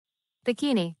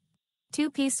Bikini.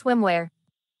 Two-piece swimwear.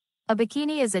 A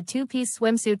bikini is a two-piece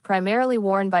swimsuit primarily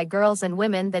worn by girls and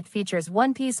women that features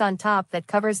one piece on top that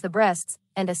covers the breasts,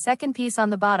 and a second piece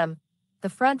on the bottom, the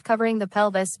front covering the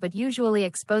pelvis but usually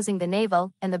exposing the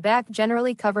navel, and the back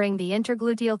generally covering the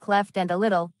intergluteal cleft and a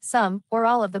little, some, or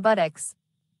all of the buttocks.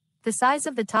 The size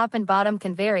of the top and bottom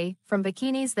can vary, from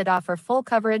bikinis that offer full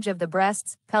coverage of the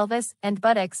breasts, pelvis, and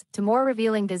buttocks, to more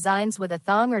revealing designs with a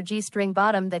thong or G-string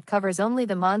bottom that covers only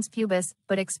the mons pubis,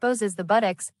 but exposes the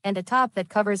buttocks, and a top that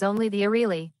covers only the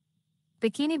areolae.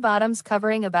 Bikini bottoms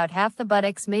covering about half the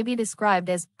buttocks may be described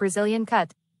as Brazilian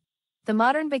cut. The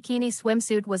modern bikini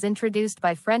swimsuit was introduced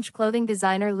by French clothing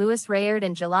designer Louis Rayard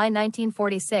in July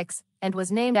 1946, and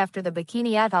was named after the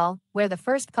Bikini Atoll, where the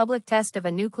first public test of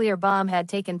a nuclear bomb had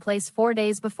taken place 4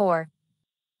 days before.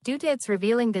 Due to its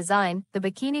revealing design, the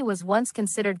bikini was once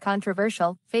considered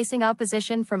controversial, facing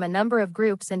opposition from a number of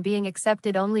groups and being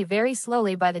accepted only very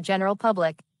slowly by the general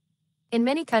public. In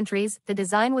many countries, the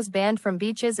design was banned from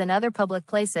beaches and other public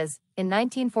places. In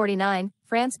 1949,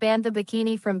 France banned the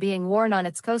bikini from being worn on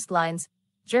its coastlines.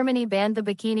 Germany banned the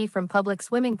bikini from public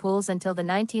swimming pools until the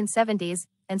 1970s,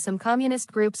 and some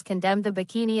communist groups condemned the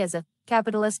bikini as a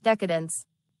capitalist decadence.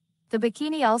 The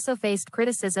bikini also faced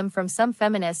criticism from some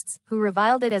feminists, who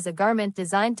reviled it as a garment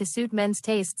designed to suit men's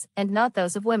tastes, and not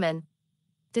those of women.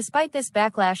 Despite this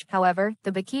backlash, however,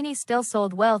 the bikini still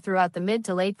sold well throughout the mid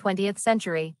to late 20th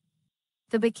century.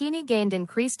 The bikini gained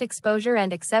increased exposure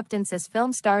and acceptance as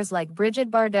film stars like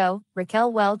Brigitte Bardot,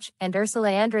 Raquel Welch, and Ursula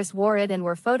Andress wore it and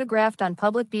were photographed on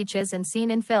public beaches and seen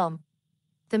in film.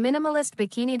 The minimalist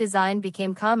bikini design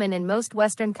became common in most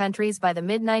Western countries by the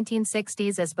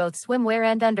mid-1960s as both swimwear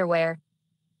and underwear.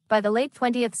 By the late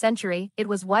 20th century, it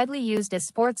was widely used as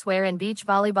sportswear in beach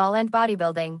volleyball and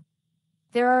bodybuilding.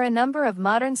 There are a number of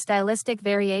modern stylistic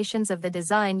variations of the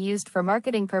design used for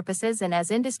marketing purposes and as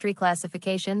industry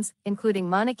classifications, including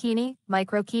monokini,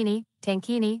 microkini,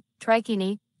 tankini,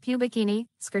 trikini, pubikini,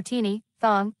 skirtini,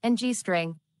 thong, and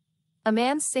G-string. A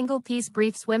man's single-piece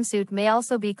brief swimsuit may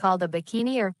also be called a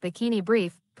bikini or bikini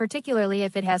brief, particularly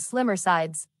if it has slimmer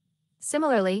sides.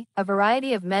 Similarly, a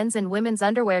variety of men's and women's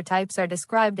underwear types are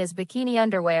described as bikini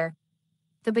underwear.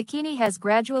 The bikini has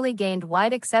gradually gained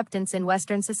wide acceptance in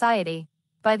Western society.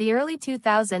 By the early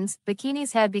 2000s,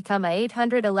 bikinis had become a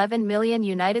 $811 million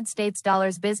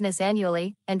US business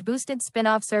annually, and boosted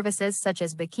spin-off services such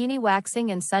as bikini waxing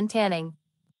and sun tanning.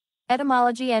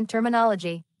 Etymology and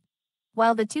terminology.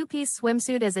 While the two-piece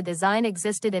swimsuit as a design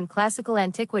existed in classical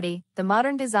antiquity, the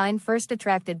modern design first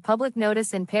attracted public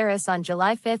notice in Paris on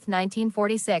July 5,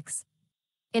 1946.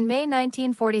 In May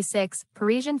 1946,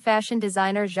 Parisian fashion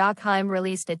designer Jacques Heim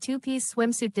released a two-piece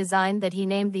swimsuit design that he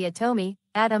named the Atomy,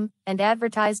 Atom, and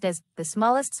advertised as the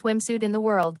smallest swimsuit in the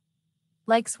world.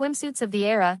 Like swimsuits of the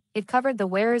era, it covered the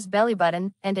wearer's belly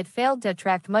button, and it failed to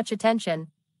attract much attention.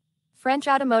 French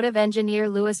automotive engineer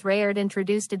Louis Rayard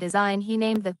introduced a design he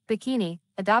named the Bikini,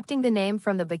 adopting the name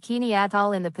from the Bikini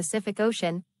Atoll in the Pacific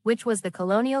Ocean, which was the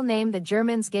colonial name the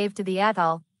Germans gave to the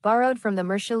atoll, borrowed from the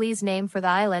Marshallese name for the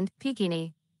island,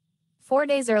 Bikini. 4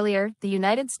 days earlier, the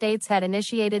United States had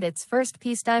initiated its first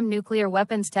peacetime nuclear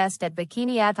weapons test at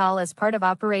Bikini Atoll as part of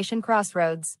Operation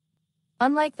Crossroads.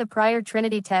 Unlike the prior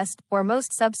Trinity test, or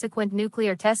most subsequent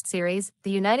nuclear test series, the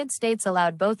United States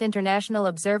allowed both international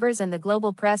observers and the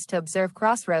global press to observe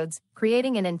Crossroads,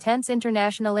 creating an intense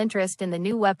international interest in the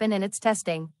new weapon and its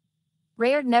testing.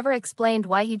 Rayard never explained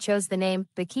why he chose the name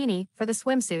Bikini for the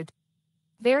swimsuit.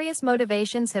 Various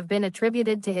motivations have been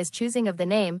attributed to his choosing of the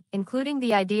name, including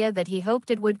the idea that he hoped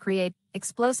it would create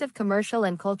explosive commercial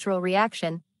and cultural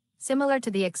reaction, similar to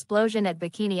the explosion at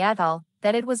Bikini Atoll,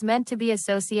 that it was meant to be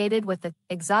associated with the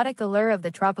exotic allure of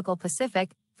the tropical Pacific,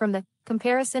 from the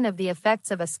comparison of the effects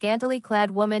of a scantily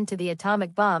clad woman to the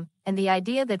atomic bomb, and the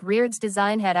idea that Rayard's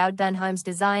design had outdone Heim's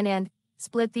design and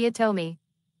split the atomy.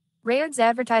 Rayard's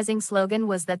advertising slogan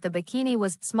was that the bikini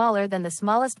was smaller than the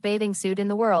smallest bathing suit in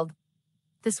the world.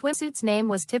 The swimsuit's name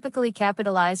was typically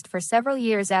capitalized for several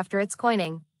years after its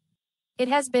coining. It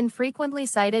has been frequently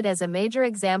cited as a major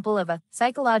example of a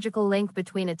psychological link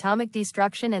between atomic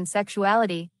destruction and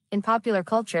sexuality in popular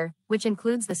culture, which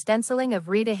includes the stenciling of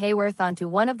Rita Hayworth onto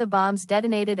one of the bombs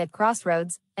detonated at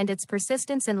Crossroads, and its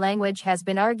persistence in language has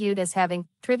been argued as having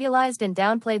trivialized and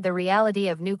downplayed the reality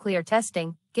of nuclear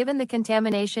testing, given the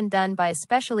contamination done by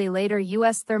especially later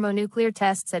U.S. thermonuclear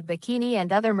tests at Bikini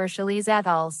and other Marshallese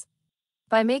atolls.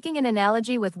 By making an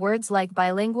analogy with words like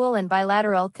bilingual and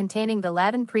bilateral containing the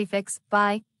Latin prefix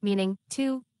bi, meaning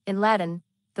two, in Latin,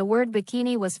 the word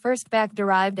bikini was first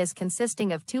back-derived as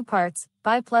consisting of two parts,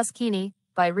 bi plus kini,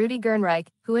 by Rudy Gernreich,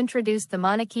 who introduced the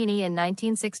monokini in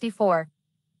 1964.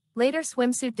 Later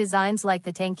swimsuit designs like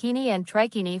the tankini and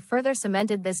trikini further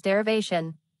cemented this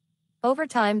derivation. Over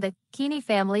time, the Kini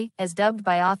family, as dubbed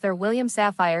by author William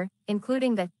Safire,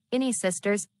 including the Ini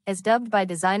sisters, as dubbed by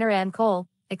designer Ann Cole,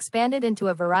 expanded into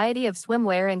a variety of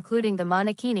swimwear including the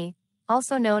monokini,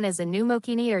 also known as a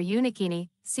pneumokini or unikini,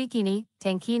 sikini,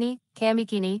 tankini,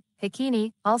 kamikini,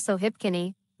 hikini, also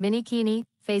hipkini, minikini,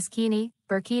 facekini,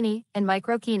 burkini, and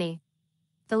microkini.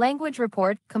 The language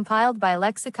report, compiled by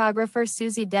lexicographer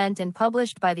Susie Dent and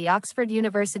published by the Oxford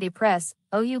University Press,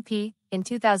 OUP, in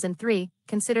 2003,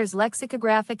 considers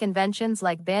lexicographic inventions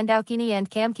like bandaukini and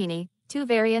kamkini, two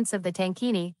variants of the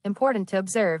tankini, important to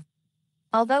observe.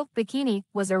 Although bikini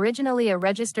was originally a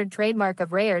registered trademark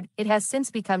of Rayard, it has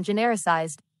since become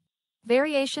genericized.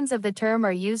 Variations of the term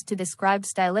are used to describe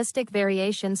stylistic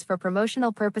variations for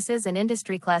promotional purposes and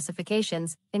industry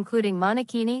classifications, including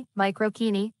monokini,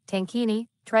 microkini, tankini,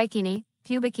 trikini,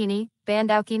 pubikini,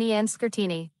 bandaukini and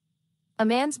skirtini. A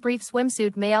man's brief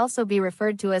swimsuit may also be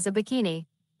referred to as a bikini.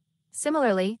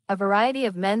 Similarly, a variety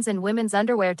of men's and women's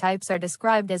underwear types are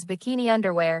described as bikini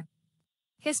underwear.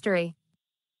 History.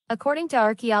 According to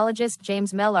archaeologist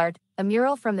James Mellart, a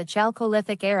mural from the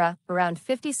Chalcolithic era, around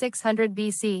 5600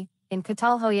 BC, in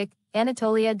Catalhoyuk,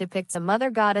 Anatolia depicts a mother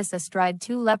goddess astride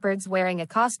two leopards wearing a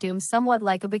costume somewhat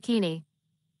like a bikini.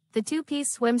 The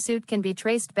two-piece swimsuit can be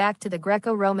traced back to the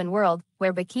Greco-Roman world,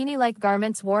 where bikini-like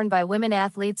garments worn by women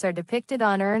athletes are depicted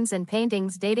on urns and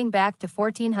paintings dating back to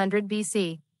 1400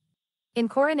 BC. In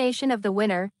Coronation of the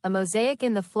Winner, a mosaic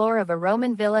in the floor of a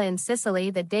Roman villa in Sicily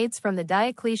that dates from the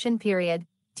Diocletian period,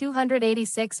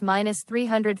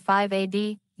 286–305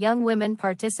 AD, young women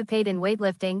participate in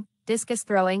weightlifting, discus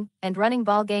throwing, and running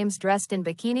ball games dressed in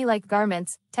bikini-like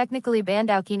garments, technically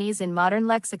bandaukinis in modern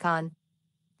lexicon.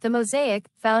 The mosaic,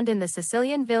 found in the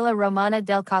Sicilian Villa Romana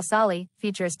del Casale,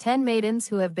 features 10 maidens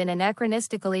who have been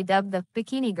anachronistically dubbed the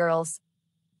Bikini Girls.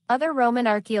 Other Roman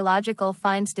archaeological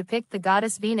finds depict the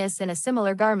goddess Venus in a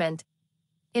similar garment.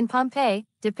 In Pompeii,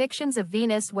 depictions of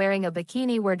Venus wearing a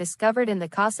bikini were discovered in the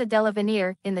Casa della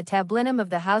Veneer, in the tablinum of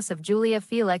the house of Julia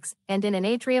Felix, and in an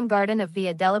atrium garden of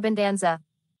Via dell'Abbondanza.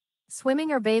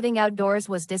 Swimming or bathing outdoors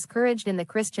was discouraged in the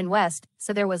Christian West,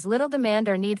 so there was little demand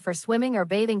or need for swimming or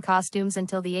bathing costumes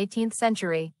until the 18th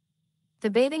century. The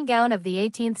bathing gown of the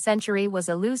 18th century was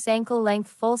a loose ankle-length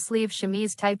full-sleeve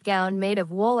chemise-type gown made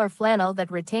of wool or flannel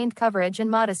that retained coverage and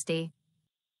modesty.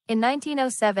 In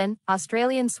 1907,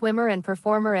 Australian swimmer and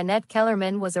performer Annette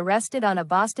Kellerman was arrested on a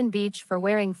Boston beach for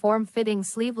wearing form-fitting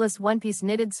sleeveless one-piece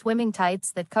knitted swimming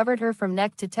tights that covered her from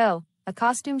neck to toe, a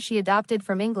costume she adopted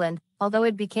from England, although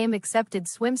it became accepted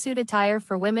swimsuit attire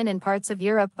for women in parts of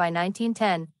Europe by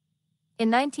 1910. In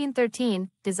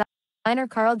 1913, designer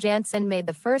Carl Janssen made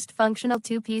the first functional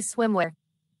two-piece swimwear.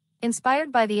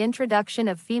 Inspired by the introduction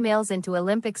of females into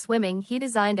Olympic swimming, he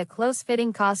designed a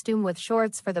close-fitting costume with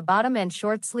shorts for the bottom and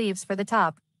short sleeves for the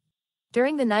top.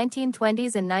 During the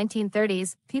 1920s and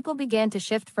 1930s, people began to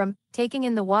shift from taking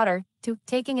in the water to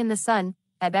taking in the sun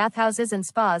at bathhouses and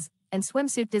spas, and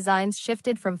swimsuit designs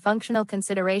shifted from functional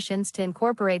considerations to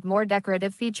incorporate more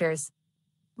decorative features.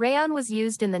 Rayon was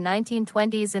used in the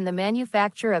 1920s in the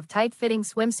manufacture of tight-fitting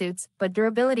swimsuits, but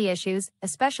durability issues,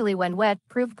 especially when wet,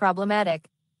 proved problematic.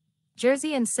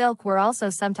 Jersey and silk were also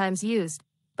sometimes used.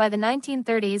 By the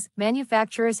 1930s,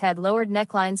 manufacturers had lowered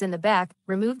necklines in the back,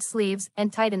 removed sleeves,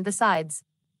 and tightened the sides.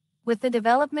 With the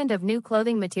development of new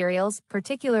clothing materials,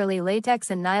 particularly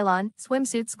latex and nylon,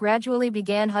 swimsuits gradually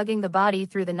began hugging the body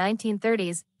through the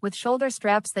 1930s, with shoulder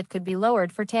straps that could be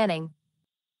lowered for tanning.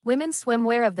 Women's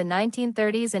swimwear of the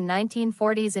 1930s and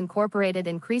 1940s incorporated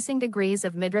increasing degrees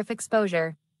of midriff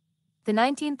exposure. The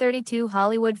 1932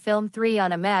 Hollywood film 3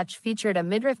 on a Match featured a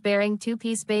midriff-bearing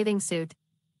two-piece bathing suit.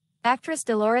 Actress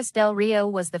Dolores Del Rio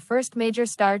was the first major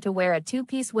star to wear a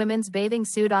two-piece women's bathing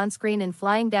suit on-screen in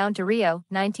Flying Down to Rio,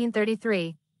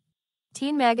 1933.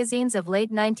 Teen magazines of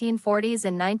late 1940s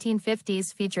and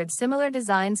 1950s featured similar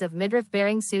designs of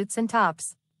midriff-bearing suits and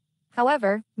tops.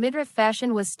 However, midriff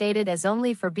fashion was stated as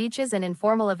only for beaches and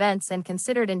informal events and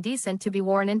considered indecent to be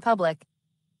worn in public.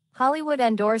 Hollywood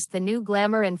endorsed the new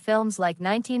glamour in films like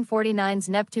 1949's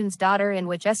Neptune's Daughter, in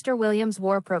which Esther Williams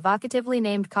wore provocatively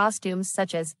named costumes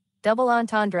such as Double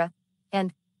Entendre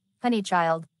and Honey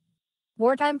Child.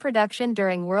 Wartime production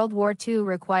during World War II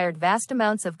required vast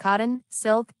amounts of cotton,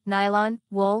 silk, nylon,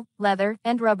 wool, leather,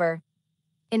 and rubber.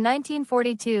 In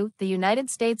 1942, the United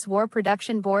States War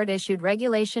Production Board issued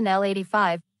Regulation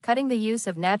L-85, cutting the use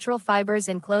of natural fibers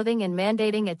in clothing and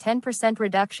mandating a 10%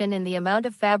 reduction in the amount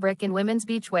of fabric in women's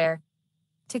beachwear.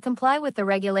 To comply with the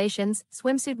regulations,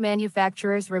 swimsuit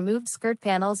manufacturers removed skirt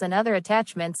panels and other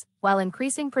attachments, while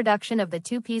increasing production of the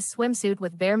two-piece swimsuit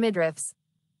with bare midriffs.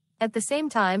 At the same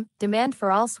time, demand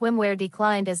for all swimwear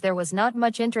declined as there was not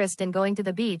much interest in going to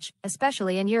the beach,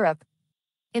 especially in Europe.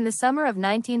 In the summer of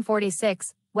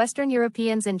 1946, Western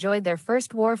Europeans enjoyed their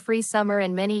first war-free summer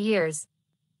in many years.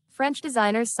 French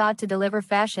designers sought to deliver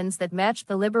fashions that matched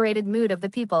the liberated mood of the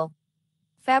people.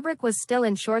 Fabric was still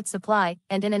in short supply,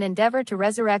 and in an endeavor to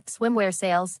resurrect swimwear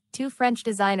sales, two French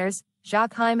designers,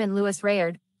 Jacques Heim and Louis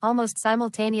Rayard, almost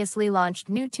simultaneously launched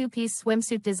new two-piece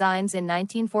swimsuit designs in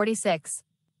 1946.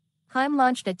 Heim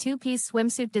launched a two-piece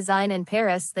swimsuit design in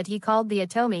Paris that he called the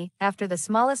atomy, after the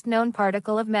smallest known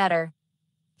particle of matter.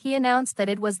 He announced that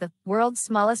it was the world's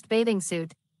smallest bathing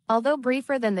suit. Although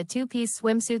briefer than the two-piece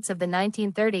swimsuits of the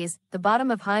 1930s, the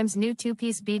bottom of Heim's new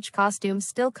two-piece beach costume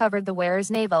still covered the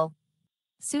wearer's navel.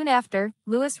 Soon after,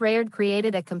 Louis Rayard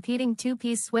created a competing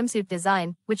two-piece swimsuit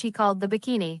design, which he called the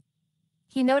Bikini.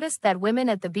 He noticed that women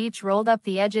at the beach rolled up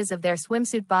the edges of their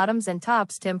swimsuit bottoms and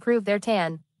tops to improve their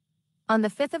tan. On the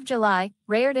 5th of July,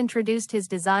 Rayard introduced his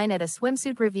design at a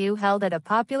swimsuit review held at a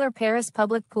popular Paris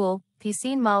public pool,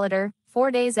 Piscine Molitor,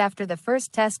 4 days after the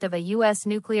first test of a U.S.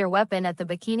 nuclear weapon at the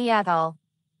Bikini Atoll.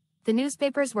 The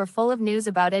newspapers were full of news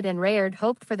about it, and Rayard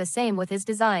hoped for the same with his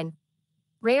design.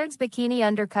 Rayard's Bikini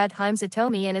undercut Heim's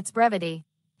atomy in its brevity.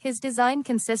 His design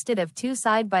consisted of two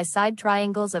side-by-side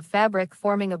triangles of fabric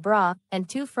forming a bra, and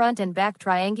two front and back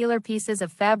triangular pieces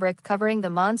of fabric covering the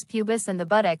mons pubis and the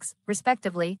buttocks,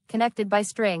 respectively, connected by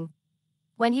string.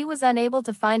 When he was unable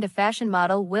to find a fashion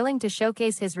model willing to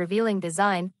showcase his revealing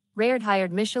design, Rayard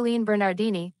hired Micheline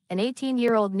Bernardini, an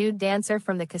 18-year-old nude dancer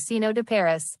from the Casino de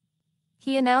Paris.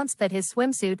 He announced that his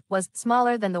swimsuit was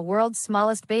smaller than the world's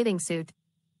smallest bathing suit.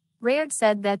 Rayard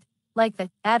said that, like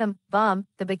the atom bomb,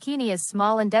 the bikini is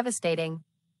small and devastating.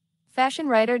 Fashion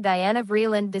writer Diana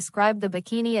Vreeland described the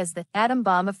bikini as the atom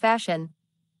bomb of fashion.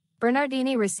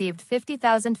 Bernardini received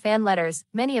 50,000 fan letters,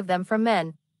 many of them from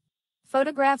men.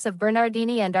 Photographs of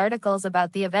Bernardini and articles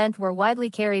about the event were widely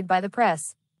carried by the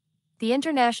press. The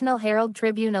International Herald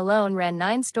Tribune alone ran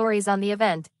 9 stories on the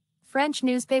event. French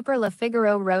newspaper Le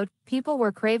Figaro wrote, "People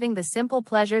were craving the simple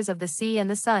pleasures of the sea and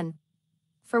the sun."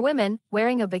 For women,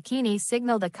 wearing a bikini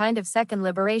signaled a kind of second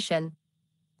liberation.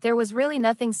 There was really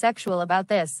nothing sexual about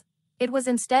this. It was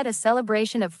instead a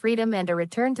celebration of freedom and a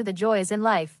return to the joys in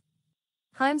life.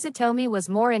 Heim's atomy was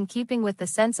more in keeping with the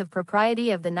sense of propriety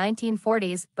of the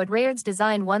 1940s, but Rayard's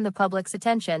design won the public's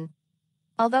attention.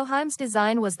 Although Heim's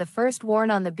design was the first worn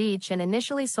on the beach and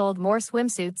initially sold more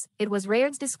swimsuits, it was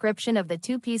Rayard's description of the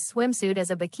two-piece swimsuit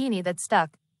as a bikini that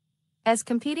stuck. As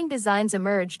competing designs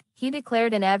emerged, he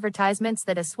declared in advertisements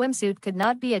that a swimsuit could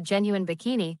not be a genuine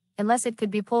bikini, unless it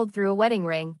could be pulled through a wedding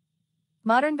ring.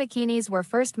 Modern bikinis were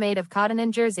first made of cotton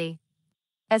and jersey.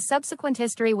 As subsequent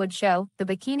history would show, the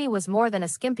bikini was more than a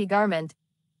skimpy garment.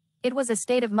 It was a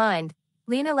state of mind.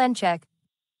 Lena Lenchek.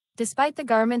 Despite the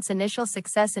garment's initial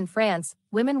success in France,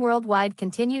 women worldwide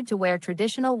continued to wear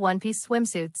traditional one-piece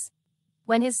swimsuits.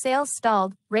 When his sales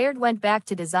stalled, Rayard went back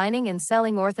to designing and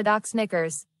selling orthodox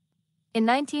knickers. In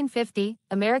 1950,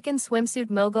 American swimsuit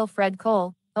mogul Fred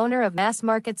Cole, owner of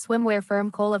mass-market swimwear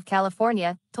firm Cole of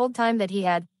California, told Time that he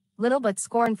had little but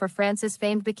scorn for France's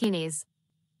famed bikinis.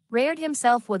 Rayard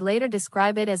himself would later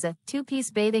describe it as a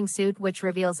two-piece bathing suit which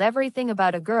reveals everything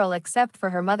about a girl except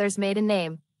for her mother's maiden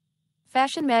name.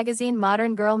 Fashion magazine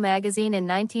Modern Girl magazine in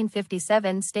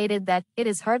 1957 stated that, "It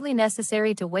is hardly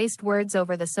necessary to waste words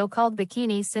over the so-called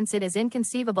bikini since it is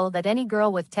inconceivable that any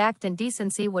girl with tact and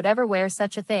decency would ever wear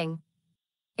such a thing."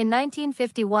 In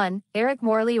 1951, Eric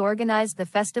Morley organized the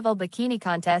Festival Bikini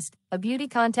Contest, a beauty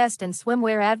contest and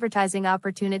swimwear advertising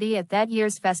opportunity at that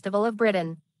year's Festival of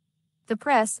Britain. The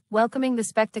press, welcoming the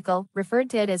spectacle, referred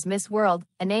to it as Miss World,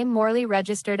 a name Morley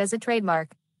registered as a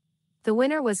trademark. The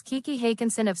winner was Kiki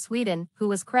Hakinson of Sweden, who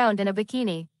was crowned in a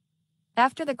bikini.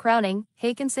 After the crowning,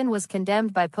 Hakinson was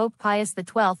condemned by Pope Pius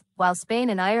XII, while Spain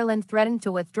and Ireland threatened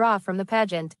to withdraw from the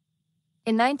pageant.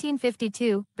 In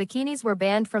 1952, bikinis were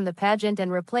banned from the pageant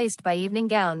and replaced by evening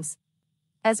gowns.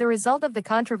 As a result of the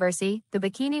controversy, the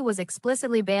bikini was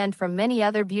explicitly banned from many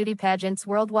other beauty pageants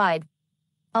worldwide.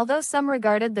 Although some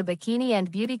regarded the bikini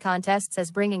and beauty contests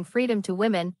as bringing freedom to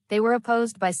women, they were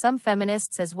opposed by some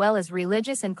feminists as well as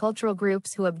religious and cultural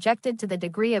groups who objected to the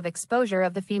degree of exposure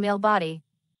of the female body.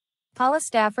 Paula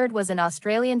Stafford was an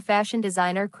Australian fashion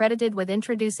designer credited with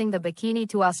introducing the bikini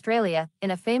to Australia.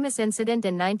 In a famous incident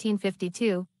in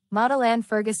 1952, model Anne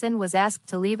Ferguson was asked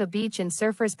to leave a beach in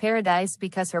Surfer's Paradise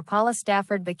because her Paula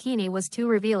Stafford bikini was too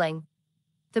revealing.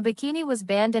 The bikini was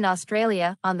banned in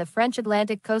Australia, on the French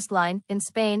Atlantic coastline, in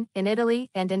Spain, in Italy,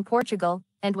 and in Portugal,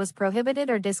 and was prohibited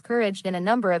or discouraged in a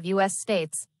number of U.S.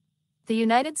 states. The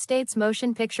United States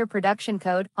Motion Picture Production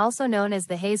Code, also known as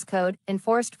the Hays Code,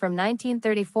 enforced from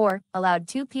 1934, allowed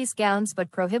two-piece gowns but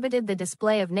prohibited the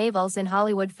display of navels in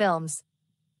Hollywood films.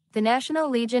 The National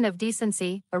Legion of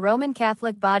Decency, a Roman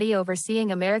Catholic body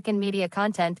overseeing American media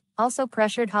content, also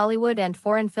pressured Hollywood and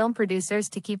foreign film producers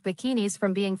to keep bikinis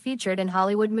from being featured in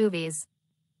Hollywood movies.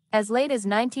 As late as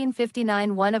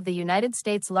 1959, one of the United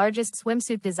States' largest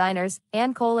swimsuit designers,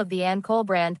 Ann Cole of the Ann Cole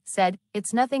brand, said,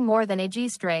 "It's nothing more than a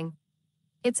G-string.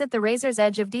 It's at the razor's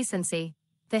edge of decency."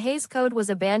 The Hays Code was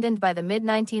abandoned by the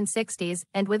mid-1960s,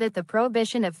 and with it the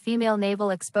prohibition of female naval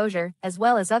exposure, as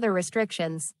well as other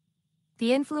restrictions.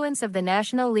 The influence of the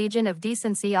National Legion of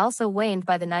Decency also waned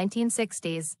by the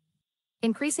 1960s.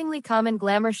 Increasingly common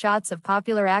glamour shots of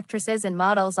popular actresses and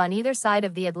models on either side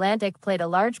of the Atlantic played a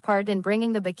large part in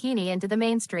bringing the bikini into the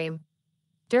mainstream.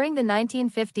 During the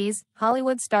 1950s,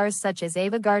 Hollywood stars such as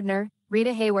Ava Gardner,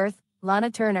 Rita Hayworth,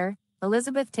 Lana Turner,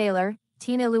 Elizabeth Taylor,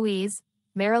 Tina Louise,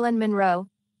 Marilyn Monroe,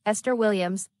 Esther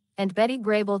Williams, and Betty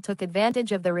Grable took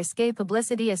advantage of the risque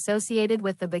publicity associated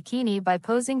with the bikini by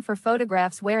posing for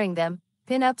photographs wearing them.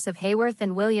 Pin-ups of Hayworth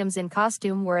and Williams in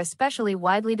costume were especially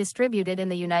widely distributed in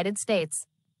the United States.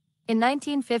 In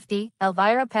 1950,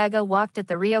 Elvira Paga walked at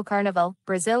the Rio Carnival,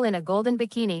 Brazil in a golden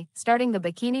bikini, starting the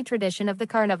bikini tradition of the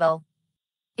carnival.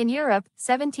 In Europe,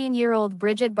 17-year-old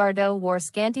Brigitte Bardot wore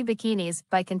scanty bikinis,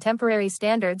 by contemporary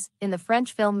standards, in the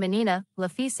French film Menina, La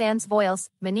Fille sans voiles,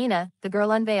 Menina, the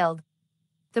Girl Unveiled.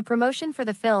 The promotion for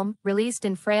the film, released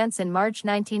in France in March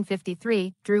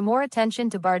 1953, drew more attention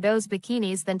to Bardot's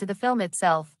bikinis than to the film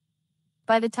itself.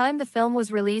 By the time the film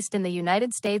was released in the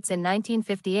United States in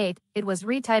 1958, it was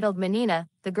retitled Menina,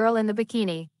 the Girl in the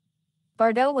Bikini.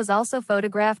 Bardot was also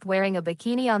photographed wearing a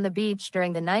bikini on the beach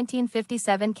during the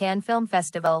 1957 Cannes Film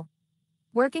Festival.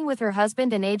 Working with her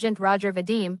husband and agent Roger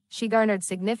Vadim, she garnered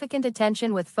significant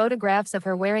attention with photographs of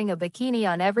her wearing a bikini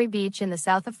on every beach in the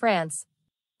south of France.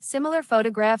 Similar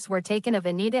photographs were taken of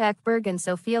Anita Ekberg and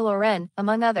Sophia Loren,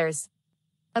 among others.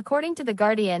 According to The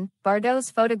Guardian,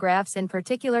 Bardot's photographs in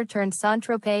particular turned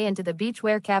Saint-Tropez into the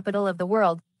beachwear capital of the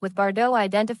world, with Bardot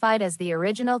identified as the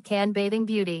original Cannes bathing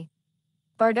beauty.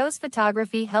 Bardot's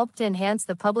photography helped to enhance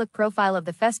the public profile of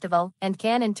the festival, and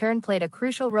Cannes in turn played a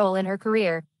crucial role in her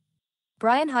career.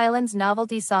 Brian Hyland's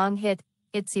novelty song hit,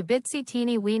 "Itsy Bitsy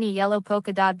Teeny Weeny Yellow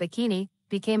Polka Dot Bikini,"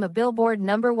 became a Billboard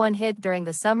 #1 hit during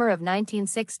the summer of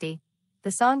 1960.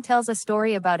 The song tells a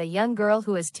story about a young girl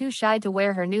who is too shy to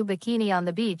wear her new bikini on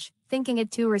the beach, thinking it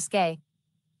too risque.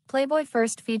 Playboy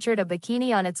first featured a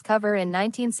bikini on its cover in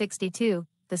 1962.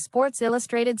 The Sports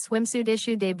Illustrated swimsuit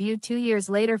issue debut 2 years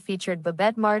later featured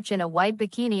Babette March in a white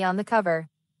bikini on the cover.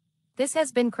 This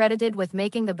has been credited with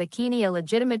making the bikini a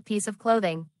legitimate piece of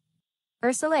clothing.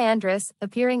 Ursula Andress,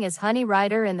 appearing as Honey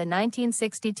Rider in the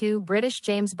 1962 British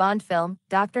James Bond film,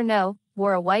 Dr. No,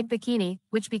 wore a white bikini,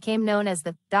 which became known as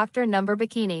the Dr. Number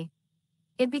Bikini.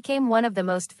 It became one of the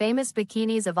most famous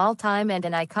bikinis of all time and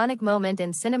an iconic moment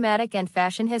in cinematic and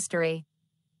fashion history.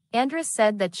 Andress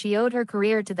said that she owed her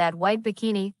career to that white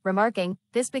bikini, remarking,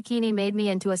 "This bikini made me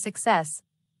into a success.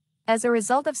 As a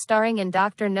result of starring in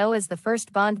Dr. No as the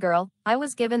first Bond girl, I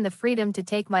was given the freedom to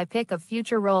take my pick of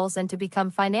future roles and to become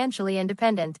financially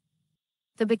independent."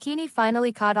 The bikini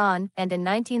finally caught on, and in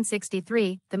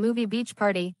 1963, the movie Beach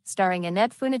Party, starring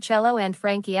Annette Funicello and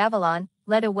Frankie Avalon,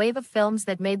 led a wave of films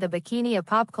that made the bikini a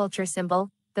pop culture symbol,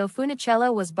 though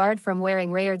Funicello was barred from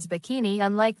wearing Rayard's bikini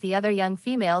unlike the other young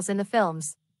females in the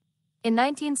films. In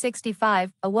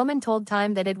 1965, a woman told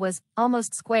Time that it was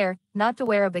almost square not to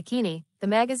wear a bikini. The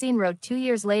magazine wrote 2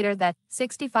 years later that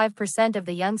 65% of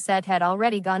the young set had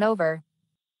already gone over.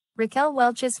 Raquel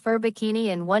Welch's fur bikini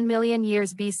in 1 Million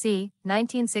Years BC,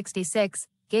 1966,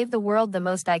 gave the world the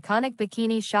most iconic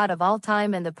bikini shot of all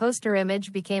time, and the poster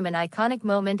image became an iconic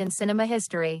moment in cinema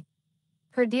history.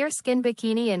 Her deerskin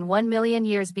bikini in 1 Million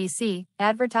Years BC,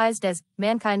 advertised as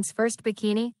mankind's first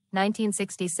bikini,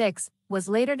 1966, was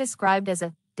later described as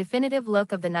a definitive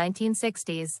look of the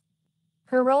 1960s.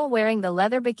 Her role wearing the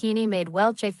leather bikini made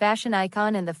Welch a fashion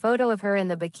icon, and the photo of her in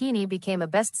the bikini became a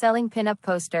best-selling pin-up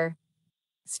poster.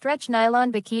 Stretch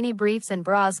nylon bikini briefs and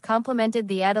bras complemented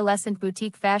the adolescent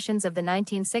boutique fashions of the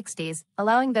 1960s,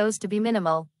 allowing those to be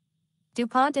minimal.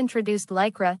 DuPont introduced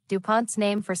Lycra, DuPont's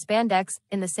name for spandex,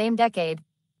 in the same decade.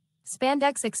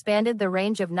 Spandex expanded the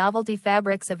range of novelty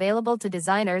fabrics available to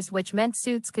designers, which meant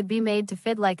suits could be made to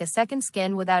fit like a second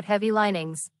skin without heavy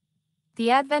linings. The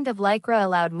advent of Lycra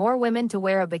allowed more women to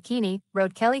wear a bikini,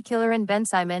 wrote Kelly Killeran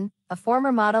Bensimon, a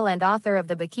former model and author of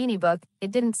the Bikini book.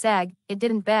 It didn't sag, it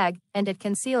didn't bag, and it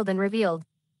concealed and revealed.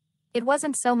 It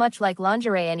wasn't so much like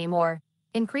lingerie anymore.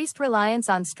 Increased reliance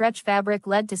on stretch fabric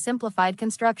led to simplified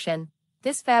construction.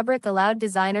 This fabric allowed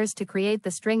designers to create the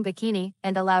string bikini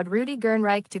and allowed Rudy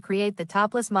Gernreich to create the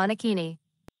topless monokini.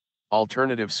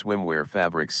 Alternative swimwear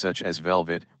fabrics such as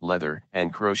velvet, leather,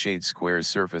 and crocheted squares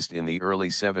surfaced in the early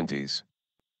 70s.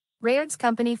 Rayard's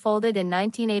company folded in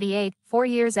 1988, 4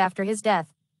 years after his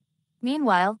death.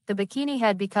 Meanwhile, the bikini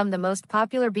had become the most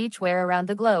popular beachwear around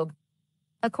the globe.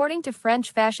 According to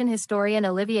French fashion historian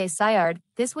Olivier Sillard,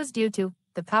 this was due to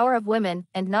the power of women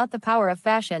and not the power of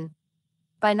fashion.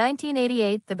 By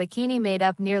 1988, the bikini made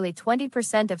up nearly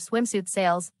 20% of swimsuit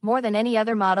sales, more than any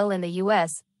other model in the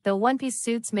US, though one-piece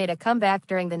suits made a comeback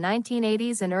during the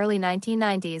 1980s and early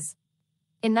 1990s.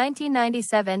 In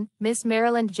 1997, Miss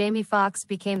Maryland Jamie Foxx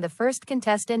became the first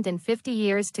contestant in 50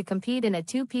 years to compete in a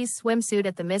two-piece swimsuit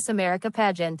at the Miss America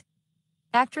pageant.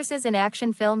 Actresses in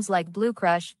action films like Blue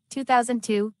Crush,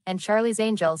 2002, and Charlie's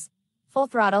Angels, Full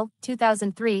Throttle,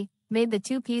 2003, made the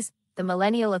two-piece the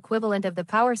millennial equivalent of the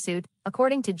power suit,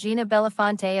 according to Gina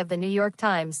Belafonte of the New York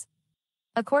Times.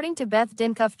 According to Beth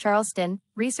Dincuff Charleston,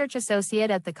 research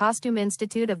associate at the Costume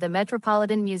Institute of the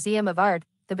Metropolitan Museum of Art,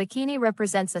 the bikini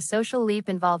represents a social leap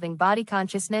involving body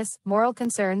consciousness, moral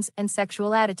concerns, and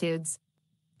sexual attitudes.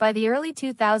 By the early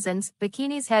 2000s,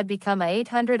 bikinis had become a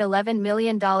 $811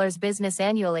 million business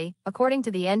annually, according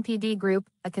to the NPD Group,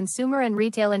 a consumer and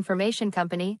retail information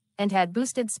company, and had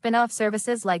boosted spin-off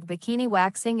services like bikini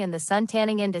waxing and the sun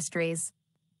tanning industries.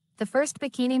 The first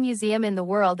bikini museum in the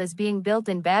world is being built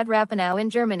in Bad Rappenau in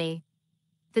Germany.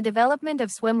 The development of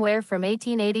swimwear from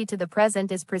 1880 to the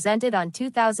present is presented on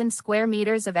 2,000 square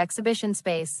meters of exhibition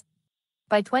space.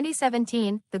 By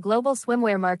 2017, the global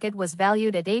swimwear market was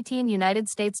valued at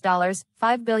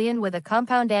 $5 billion with a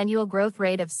compound annual growth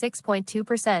rate of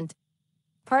 6.2%.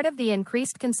 Part of the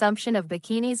increased consumption of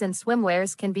bikinis and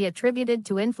swimwears can be attributed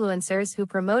to influencers who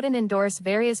promote and endorse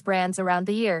various brands around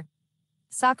the year.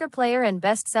 Soccer player and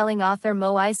best-selling author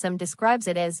Mo Isom describes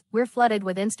it as, "We're flooded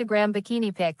with Instagram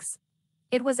bikini pics."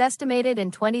 It was estimated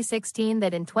in 2016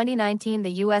 that in 2019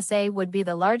 the USA would be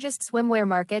the largest swimwear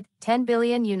market, $10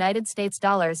 billion United States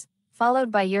dollars,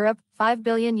 followed by Europe, $5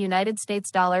 billion United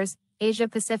States dollars, Asia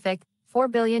Pacific,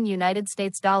 $4 billion United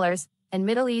States dollars, and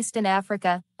Middle East and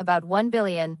Africa, about $1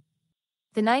 billion.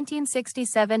 The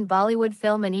 1967 Bollywood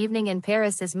film An Evening in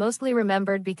Paris is mostly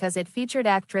remembered because it featured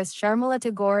actress Sharmila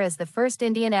Tagore as the first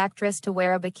Indian actress to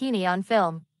wear a bikini on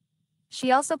film.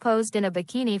 She also posed in a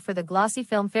bikini for the glossy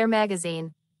Filmfare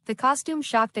magazine. The costume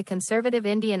shocked a conservative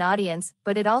Indian audience,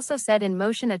 but it also set in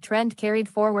motion a trend carried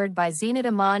forward by Zeenat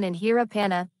Aman and Hira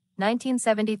Panna,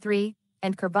 1973,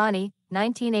 and Kurbani,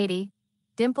 1980,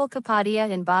 Dimple Kapadia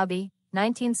in Bobby,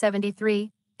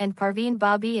 1973, and Parveen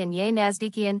Babi in Ye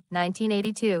Nazdikian,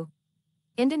 1982.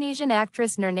 Indonesian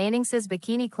actress Nurningsih's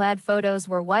bikini-clad photos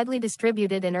were widely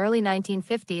distributed in early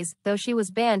 1950s, though she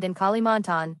was banned in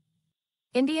Kalimantan.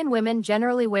 Indian women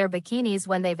generally wear bikinis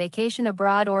when they vacation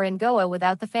abroad or in Goa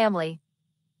without the family.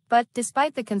 But,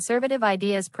 despite the conservative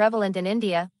ideas prevalent in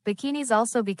India, bikinis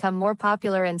also become more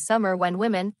popular in summer when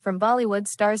women, from Bollywood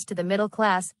stars to the middle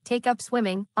class, take up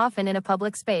swimming, often in a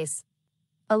public space.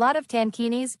 A lot of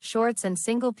tankinis, shorts and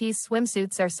single-piece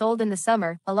swimsuits are sold in the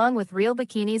summer, along with real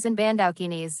bikinis and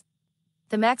bandaukinis.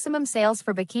 The maximum sales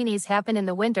for bikinis happen in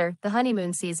the winter, the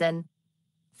honeymoon season.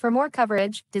 For more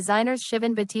coverage, designers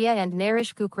Shivan Bhatia and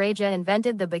Naresh Kukreja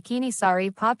invented the bikini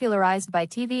sari popularized by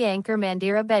TV anchor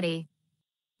Mandira Bedi.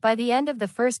 By the end of the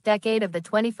first decade of the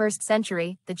 21st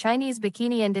century, the Chinese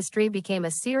bikini industry became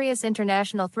a serious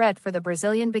international threat for the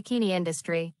Brazilian bikini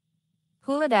industry.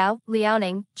 Huladao,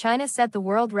 Liaoning, China set the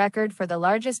world record for the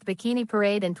largest bikini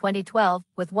parade in 2012,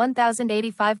 with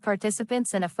 1,085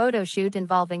 participants and a photo shoot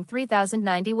involving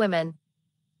 3,090 women.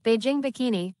 Beijing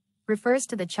bikini refers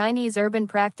to the Chinese urban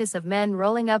practice of men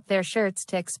rolling up their shirts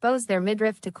to expose their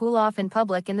midriff to cool off in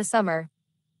public in the summer.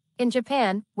 In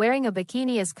Japan, wearing a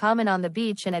bikini is common on the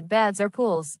beach and at baths or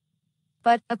pools.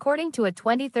 But, according to a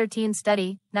 2013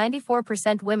 study,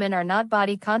 94% women are not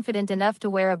body confident enough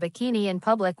to wear a bikini in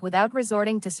public without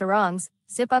resorting to sarongs,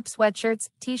 zip-up sweatshirts,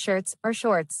 t-shirts, or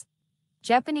shorts.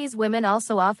 Japanese women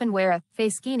also often wear a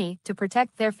facekini to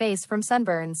protect their face from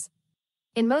sunburns.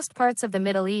 In most parts of the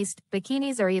Middle East,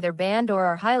 bikinis are either banned or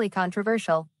are highly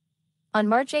controversial. On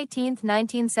March 18,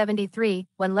 1973,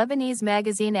 when Lebanese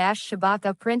magazine Ash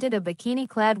Shabaka printed a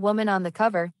bikini-clad woman on the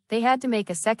cover, they had to make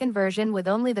a second version with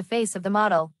only the face of the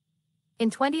model. In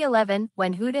 2011,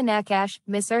 when Huda Nakash,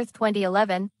 Miss Earth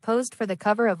 2011, posed for the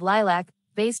cover of Lilac,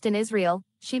 based in Israel,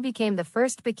 she became the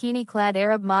first bikini-clad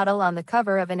Arab model on the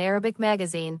cover of an Arabic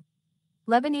magazine.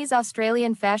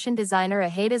 Lebanese-Australian fashion designer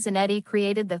Aheda Zanetti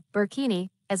created the burkini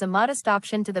as a modest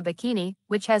option to the bikini,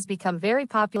 which has become very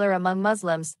popular among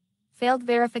Muslims. Failed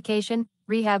verification,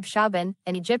 Rehab Shaban,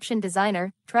 an Egyptian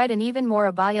designer, tried an even more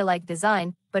abaya-like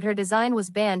design, but her design was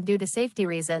banned due to safety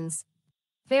reasons.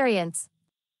 Variants.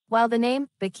 While the name,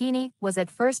 bikini, was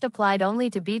at first applied only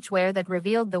to beachwear that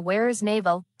revealed the wearer's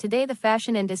navel, today the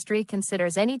fashion industry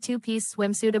considers any two-piece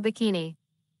swimsuit a bikini.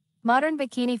 Modern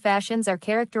bikini fashions are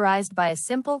characterized by a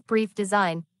simple, brief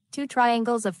design, two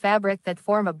triangles of fabric that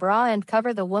form a bra and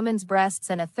cover the woman's breasts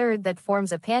and a third that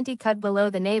forms a panty cut below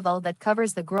the navel that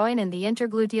covers the groin and the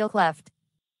intergluteal cleft.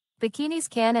 Bikinis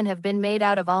can and have been made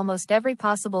out of almost every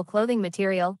possible clothing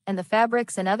material, and the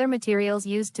fabrics and other materials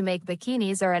used to make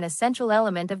bikinis are an essential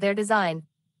element of their design.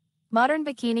 Modern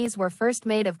bikinis were first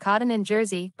made of cotton and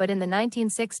jersey, but in the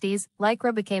 1960s,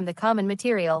 lycra became the common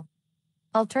material.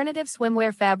 Alternative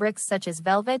swimwear fabrics such as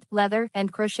velvet, leather,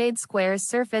 and crocheted squares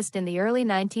surfaced in the early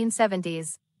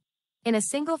 1970s. In a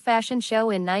single fashion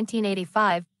show in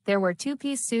 1985, there were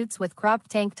two-piece suits with cropped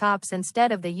tank tops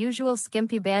instead of the usual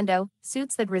skimpy bandeau,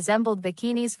 suits that resembled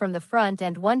bikinis from the front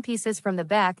and one-pieces from the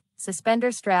back,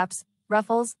 suspender straps,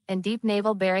 ruffles, and deep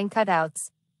navel-bearing cutouts.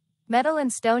 Metal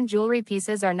and stone jewelry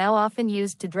pieces are now often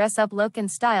used to dress up look and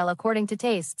style according to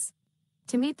tastes.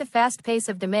 To meet the fast pace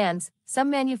of demands, some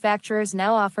manufacturers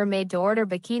now offer made-to-order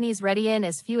bikinis ready in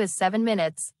as few as 7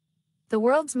 minutes. The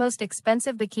world's most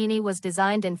expensive bikini was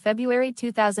designed in February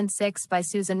 2006 by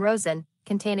Susan Rosen,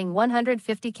 containing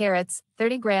 150 carats,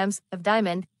 30 grams, of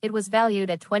diamond. It was valued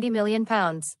at £20 million.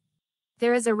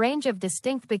 There is a range of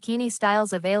distinct bikini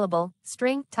styles available: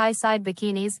 string, tie-side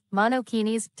bikinis,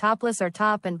 monokinis, topless or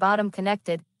top and bottom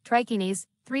connected, trikinis,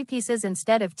 3 pieces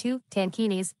instead of 2,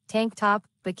 tankinis, tank top,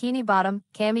 bikini bottom,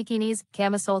 kamikinis,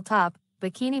 camisole top,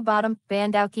 bikini bottom,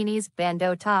 bandaukinis,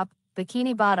 bandeau top,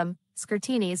 bikini bottom,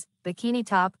 skirtinis, bikini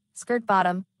top, skirt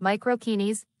bottom,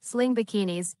 microkinis, sling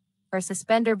bikinis, or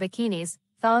suspender bikinis,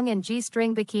 thong and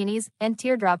G-string bikinis, and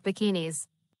teardrop bikinis.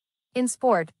 In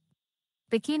sport,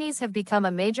 bikinis have become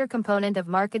a major component of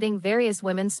marketing various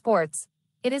women's sports.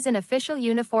 It is an official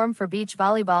uniform for beach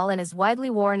volleyball and is widely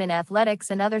worn in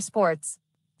athletics and other sports.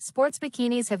 Sports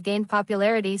bikinis have gained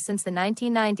popularity since the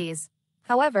 1990s.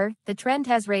 However, the trend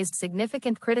has raised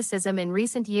significant criticism in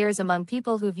recent years among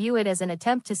people who view it as an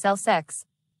attempt to sell sex.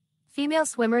 Female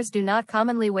swimmers do not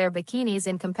commonly wear bikinis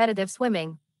in competitive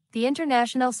swimming. The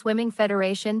International Swimming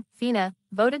Federation, FINA,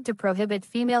 voted to prohibit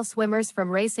female swimmers from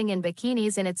racing in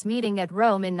bikinis in its meeting at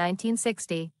Rome in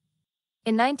 1960.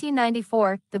 In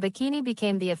 1994, the bikini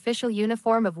became the official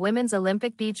uniform of women's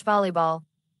Olympic beach volleyball.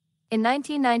 In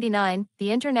 1999,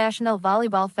 the International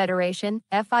Volleyball Federation,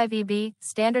 FIVB,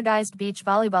 standardized beach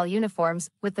volleyball uniforms,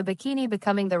 with the bikini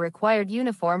becoming the required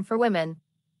uniform for women.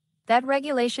 That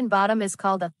regulation bottom is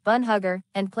called a bun hugger,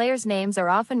 and players' names are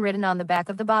often written on the back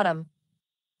of the bottom.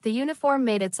 The uniform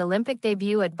made its Olympic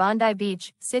debut at Bondi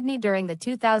Beach, Sydney during the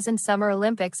 2000 Summer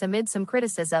Olympics amid some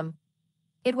criticism.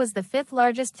 It was the 5th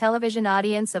largest television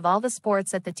audience of all the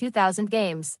sports at the 2000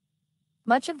 Games.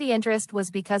 Much of the interest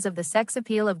was because of the sex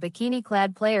appeal of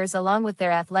bikini-clad players along with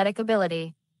their athletic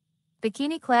ability.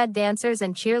 Bikini-clad dancers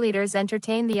and cheerleaders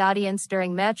entertain the audience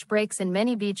during match breaks in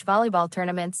many beach volleyball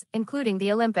tournaments, including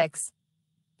the Olympics.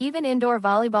 Even indoor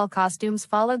volleyball costumes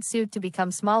followed suit to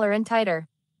become smaller and tighter.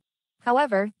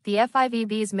 However, the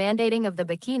FIVB's mandating of the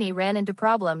bikini ran into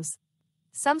problems.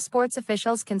 Some sports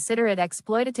officials consider it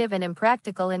exploitative and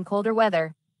impractical in colder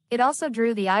weather. It also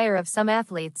drew the ire of some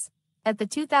athletes. At the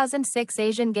 2006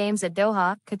 Asian Games at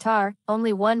Doha, Qatar,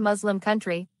 only one Muslim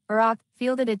country, Iraq,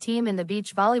 fielded a team in the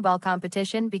beach volleyball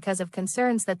competition because of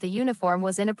concerns that the uniform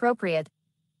was inappropriate.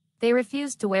 They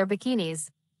refused to wear bikinis.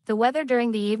 The weather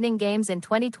during the evening games in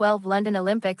 2012 London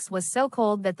Olympics was so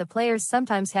cold that the players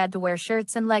sometimes had to wear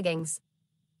shirts and leggings.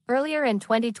 Earlier in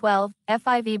 2012,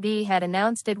 FIVB had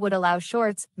announced it would allow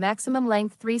shorts, maximum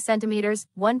length 3 cm,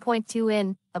 1.2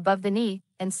 in, above the knee,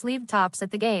 and sleeved tops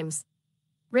at the games.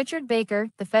 Richard Baker,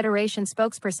 the Federation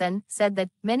spokesperson, said that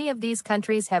many of these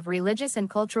countries have religious and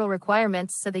cultural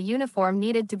requirements, so the uniform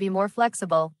needed to be more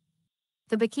flexible.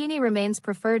 The bikini remains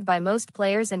preferred by most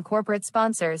players and corporate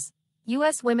sponsors.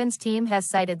 U.S. women's team has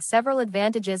cited several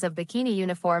advantages of bikini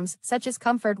uniforms, such as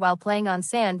comfort while playing on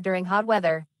sand during hot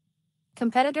weather.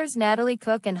 Competitors Natalie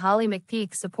Cook and Holly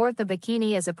McPeak support the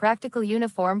bikini as a practical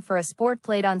uniform for a sport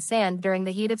played on sand during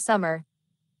the heat of summer.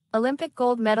 Olympic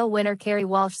gold medal winner Kerry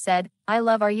Walsh said, "I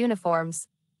love our uniforms."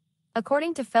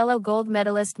 According to fellow gold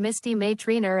medalist Misty May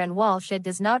Treanor and Walsh, it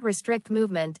does not restrict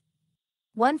movement.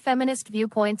 One feminist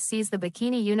viewpoint sees the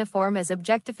bikini uniform as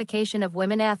objectification of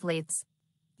women athletes.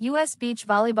 U.S. beach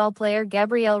volleyball player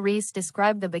Gabrielle Reese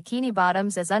described the bikini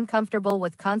bottoms as uncomfortable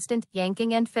with constant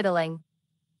yanking and fiddling.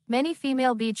 Many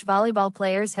female beach volleyball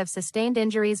players have sustained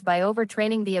injuries by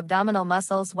overtraining the abdominal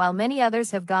muscles, while many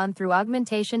others have gone through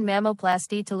augmentation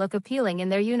mammoplasty to look appealing in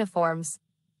their uniforms.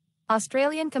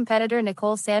 Australian competitor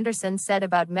Nicole Sanderson said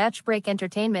about Match Break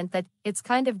Entertainment that, "It's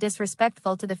kind of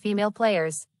disrespectful to the female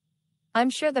players. I'm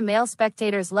sure the male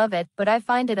spectators love it, but I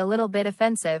find it a little bit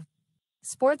offensive."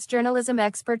 Sports journalism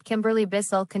expert Kimberly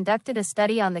Bissell conducted a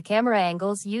study on the camera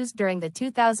angles used during the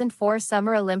 2004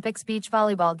 Summer Olympics beach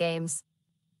volleyball games.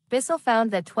 Bissell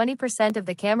found that 20% of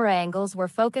the camera angles were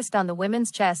focused on the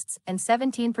women's chests and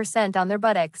 17% on their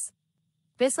buttocks.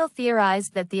 Bissell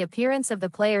theorized that the appearance of the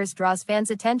players draws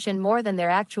fans' attention more than their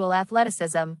actual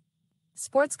athleticism.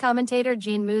 Sports commentator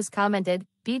Jean Moose commented,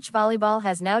 "Beach volleyball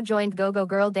has now joined go-go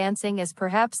girl dancing as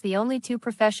perhaps the only two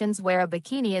professions where a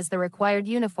bikini is the required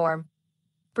uniform."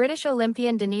 British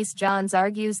Olympian Denise Johns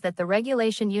argues that the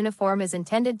regulation uniform is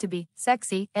intended to be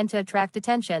sexy and to attract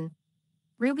attention.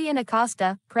 Rubian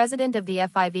Acosta, president of the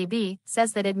FIVB,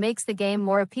 says that it makes the game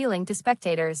more appealing to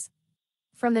spectators.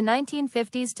 From the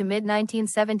 1950s to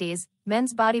mid-1970s,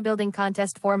 men's bodybuilding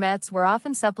contest formats were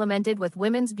often supplemented with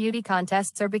women's beauty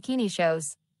contests or bikini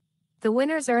shows. The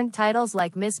winners earned titles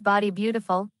like Miss Body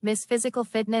Beautiful, Miss Physical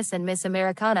Fitness and Miss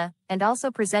Americana, and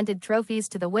also presented trophies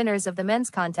to the winners of the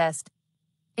men's contest.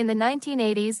 In the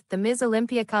 1980s, the Ms.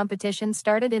 Olympia competition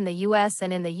started in the US,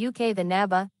 and in the UK the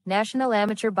NABA, National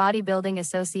Amateur Bodybuilding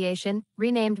Association,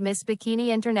 renamed Miss Bikini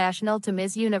International to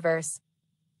Ms. Universe.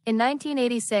 In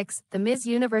 1986, the Ms.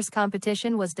 Universe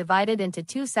competition was divided into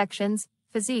two sections: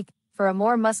 physique, for a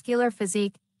more muscular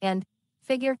physique, and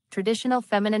figure, traditional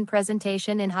feminine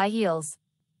presentation in high heels.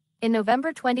 In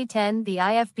November 2010, the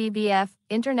IFBBF,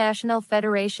 International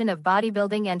Federation of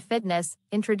Bodybuilding and Fitness,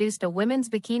 introduced a women's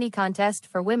bikini contest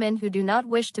for women who do not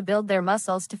wish to build their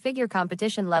muscles to figure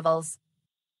competition levels.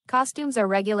 Costumes are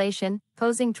regulation,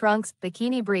 posing trunks,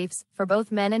 bikini briefs, for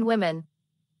both men and women.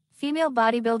 Female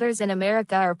bodybuilders in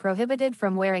America are prohibited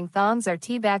from wearing thongs or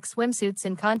T-back swimsuits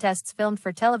in contests filmed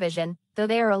for television, though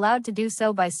they are allowed to do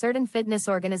so by certain fitness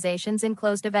organizations in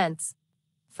closed events.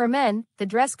 For men, the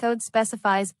dress code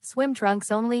specifies swim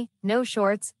trunks only, no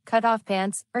shorts, cut-off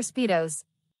pants, or Speedos.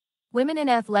 Women in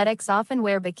athletics often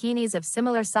wear bikinis of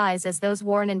similar size as those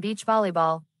worn in beach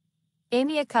volleyball.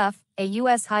 Amy Acuff, a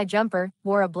U.S. high jumper,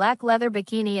 wore a black leather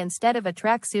bikini instead of a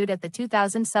tracksuit at the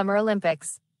 2000 Summer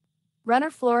Olympics.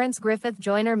 Runner Florence Griffith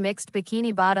Joyner mixed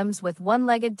bikini bottoms with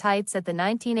one-legged tights at the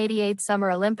 1988 Summer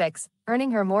Olympics,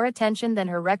 earning her more attention than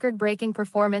her record-breaking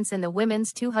performance in the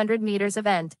women's 200 meters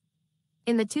event.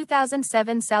 In the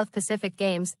 2007 South Pacific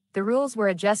Games, the rules were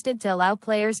adjusted to allow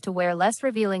players to wear less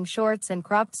revealing shorts and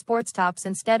cropped sports tops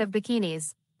instead of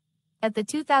bikinis. At the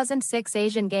 2006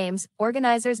 Asian Games,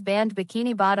 organizers banned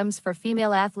bikini bottoms for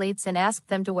female athletes and asked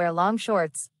them to wear long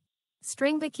shorts.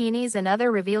 String bikinis and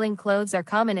other revealing clothes are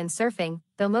common in surfing,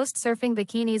 though most surfing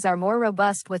bikinis are more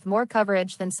robust with more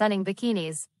coverage than sunning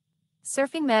bikinis.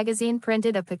 Surfing Magazine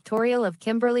printed a pictorial of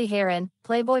Kimberly Herron,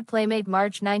 Playboy Playmate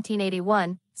March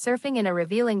 1981, surfing in a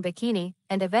revealing bikini,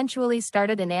 and eventually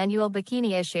started an annual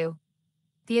bikini issue.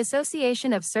 The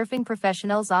Association of Surfing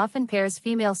Professionals often pairs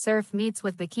female surf meets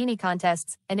with bikini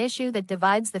contests, an issue that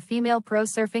divides the female pro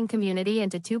surfing community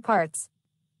into two parts.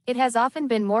 It has often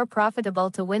been more profitable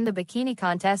to win the bikini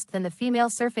contest than the female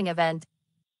surfing event.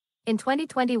 In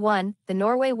 2021, the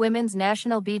Norway women's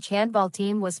national beach handball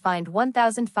team was fined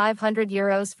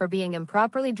 €1,500 for being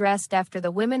improperly dressed after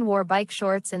the women wore bike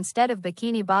shorts instead of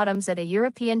bikini bottoms at a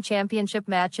European Championship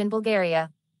match in Bulgaria.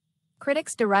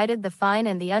 Critics derided the fine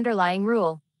and the underlying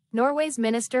rule. Norway's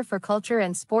Minister for Culture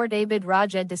and Sport Abid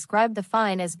Raja described the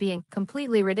fine as being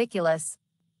completely ridiculous.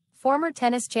 Former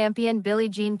tennis champion Billie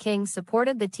Jean King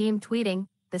supported the team, tweeting,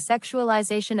 "The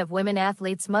sexualization of women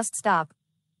athletes must stop."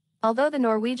 Although the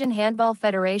Norwegian Handball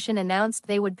Federation announced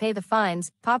they would pay the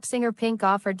fines, pop singer Pink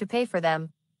offered to pay for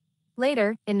them.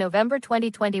 Later, in November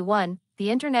 2021, the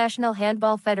International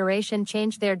Handball Federation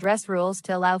changed their dress rules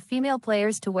to allow female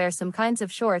players to wear some kinds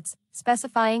of shorts,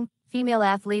 specifying, female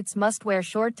athletes must wear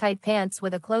short tight pants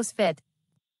with a close fit.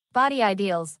 Body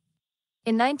ideals.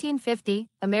 In 1950,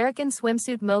 American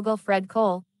swimsuit mogul Fred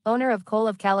Cole, owner of Cole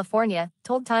of California,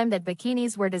 told Time that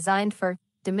bikinis were designed for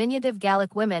diminutive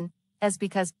Gallic women, as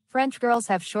because French girls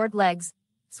have short legs,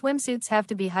 swimsuits have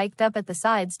to be hiked up at the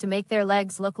sides to make their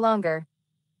legs look longer.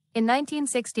 In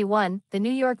 1961, the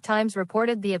New York Times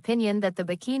reported the opinion that the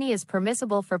bikini is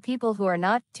permissible for people who are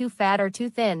not too fat or too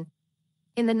thin.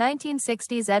 In the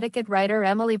 1960s, etiquette writer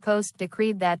Emily Post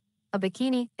decreed that a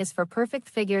bikini is for perfect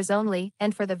figures only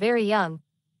and for the very young.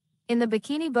 In the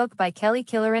Bikini book by Kelly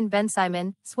Killeran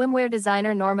Bensimon, swimwear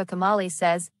designer Norma Kamali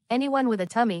says, anyone with a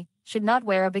tummy should not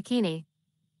wear a bikini.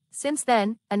 Since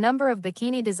then, a number of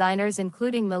bikini designers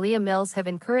including Malia Mills have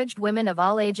encouraged women of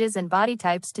all ages and body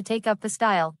types to take up the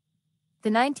style. The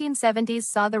 1970s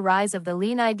saw the rise of the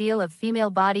lean ideal of female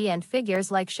body and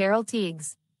figures like Cheryl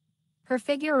Tiegs. Her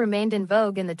figure remained in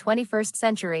vogue in the 21st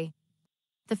century.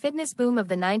 The fitness boom of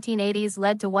the 1980s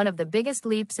led to one of the biggest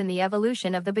leaps in the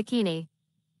evolution of the bikini.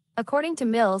 According to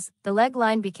Mills, the leg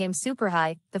line became super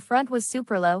high, the front was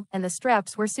super low, and the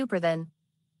straps were super thin.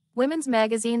 Women's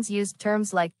magazines used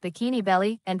terms like bikini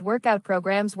belly, and workout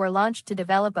programs were launched to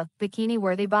develop a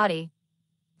bikini-worthy body.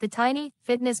 The tiny,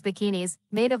 fitness bikinis,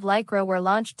 made of Lycra, were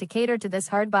launched to cater to this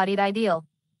hard-bodied ideal.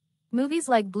 Movies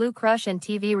like Blue Crush and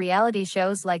TV reality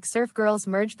shows like Surf Girls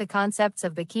merged the concepts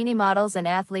of bikini models and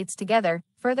athletes together,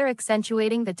 further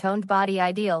accentuating the toned body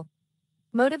ideal.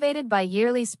 Motivated by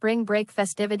yearly spring break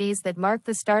festivities that mark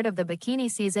the start of the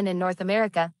bikini season in North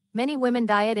America, many women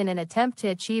diet in an attempt to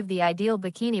achieve the ideal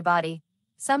bikini body.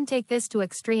 Some take this to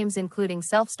extremes including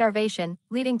self-starvation,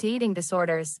 leading to eating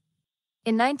disorders.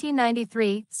 In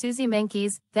 1993, Susie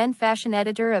Menkes, then fashion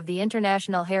editor of the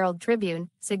International Herald Tribune,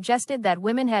 suggested that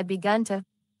women had begun to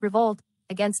revolt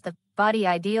against the body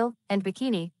ideal and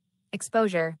bikini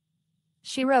exposure.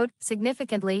 She wrote,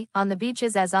 significantly, on the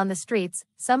beaches as on the streets,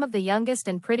 some of the youngest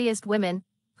and prettiest women,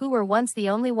 who were once the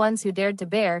only ones who dared to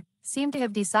bear, seem to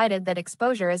have decided that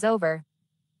exposure is over.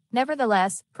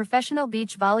 Nevertheless, professional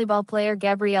beach volleyball player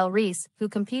Gabrielle Reese, who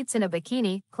competes in a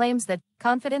bikini, claims that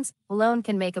confidence alone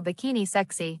can make a bikini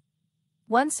sexy.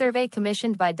 One survey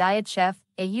commissioned by Diet Chef,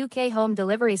 a UK home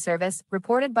delivery service,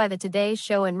 reported by the Today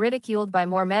Show and ridiculed by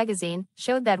More magazine,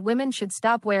 showed that women should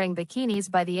stop wearing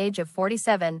bikinis by the age of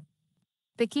 47.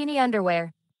 Bikini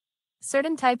underwear.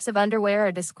 Certain types of underwear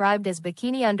are described as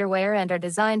bikini underwear and are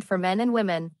designed for men and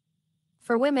women.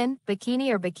 For women,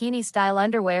 bikini or bikini-style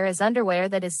underwear is underwear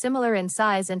that is similar in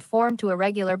size and form to a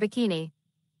regular bikini.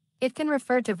 It can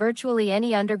refer to virtually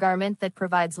any undergarment that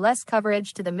provides less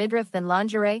coverage to the midriff than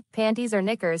lingerie, panties or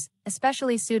knickers,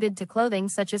 especially suited to clothing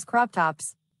such as crop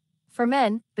tops. For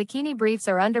men, bikini briefs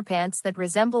are underpants that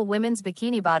resemble women's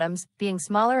bikini bottoms, being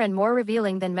smaller and more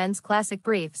revealing than men's classic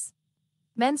briefs.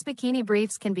 Men's bikini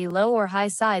briefs can be low or high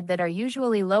side that are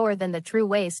usually lower than the true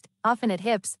waist, often at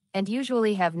hips, and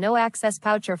usually have no access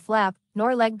pouch or flap,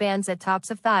 nor leg bands at tops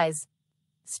of thighs.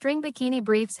 String bikini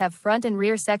briefs have front and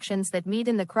rear sections that meet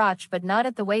in the crotch but not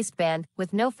at the waistband,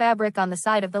 with no fabric on the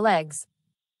side of the legs.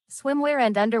 Swimwear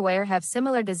and underwear have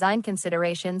similar design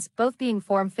considerations, both being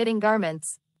form-fitting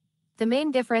garments. The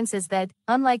main difference is that,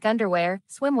 unlike underwear,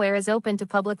 swimwear is open to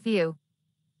public view.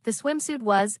 The swimsuit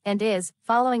was, and is,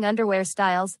 following underwear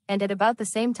styles, and at about the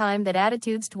same time that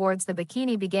attitudes towards the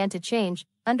bikini began to change,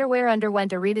 underwear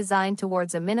underwent a redesign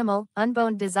towards a minimal,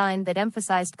 unboned design that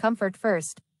emphasized comfort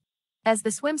first. As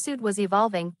the swimsuit was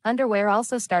evolving, underwear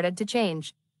also started to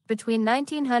change. Between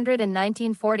 1900 and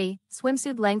 1940,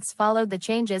 swimsuit lengths followed the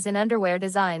changes in underwear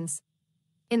designs.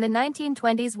 In the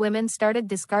 1920s, women started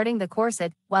discarding the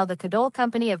corset, while the Cadol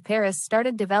Company of Paris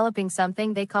started developing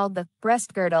something they called the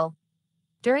breast girdle.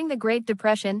 During the Great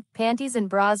Depression, panties and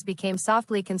bras became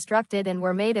softly constructed and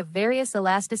were made of various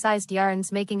elasticized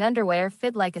yarns, making underwear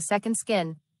fit like a second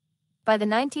skin. By the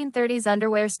 1930s,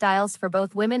 underwear styles for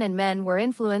both women and men were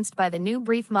influenced by the new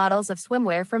brief models of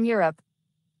swimwear from Europe.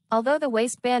 Although the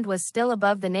waistband was still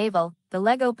above the navel, the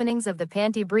leg openings of the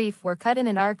panty brief were cut in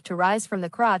an arc to rise from the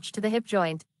crotch to the hip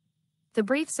joint. The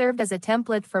brief served as a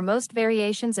template for most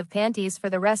variations of panties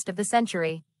for the rest of the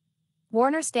century.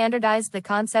 Warner standardized the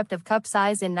concept of cup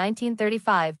size in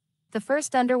 1935. The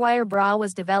first underwire bra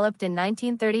was developed in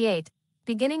 1938.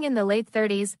 Beginning in the late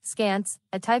 30s, skants,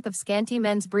 a type of scanty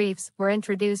men's briefs, were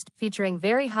introduced, featuring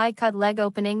very high-cut leg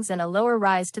openings and a lower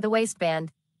rise to the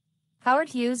waistband. Howard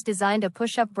Hughes designed a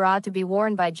push-up bra to be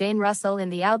worn by Jane Russell in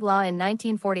The Outlaw in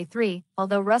 1943,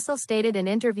 although Russell stated in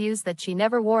interviews that she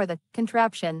never wore the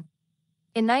contraption.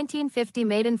 In 1950,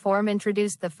 Maidenform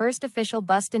introduced the first official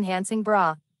bust-enhancing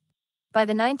bra. By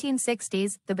the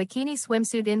 1960s, the bikini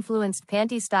swimsuit influenced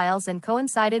panty styles and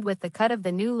coincided with the cut of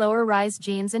the new lower-rise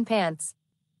jeans and pants.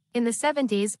 In the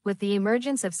 70s, with the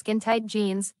emergence of skin-tight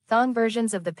jeans, thong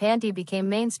versions of the panty became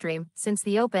mainstream, since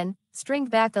the open, stringed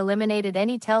back eliminated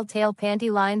any telltale panty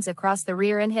lines across the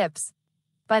rear and hips.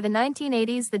 By the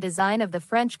 1980s, the design of the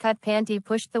French-cut panty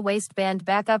pushed the waistband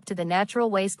back up to the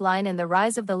natural waistline and the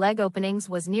rise of the leg openings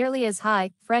was nearly as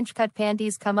high. French-cut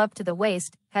panties come up to the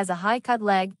waist, has a high-cut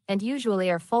leg, and usually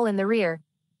are full in the rear.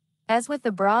 As with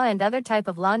the bra and other type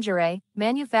of lingerie,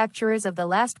 manufacturers of the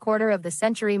last quarter of the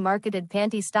century marketed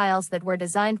panty styles that were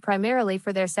designed primarily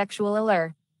for their sexual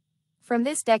allure. From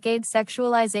this decade,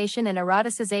 sexualization and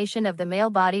eroticization of the male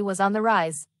body was on the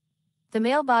rise. The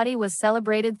male body was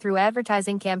celebrated through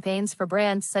advertising campaigns for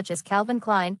brands such as Calvin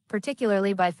Klein,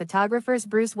 particularly by photographers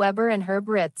Bruce Weber and Herb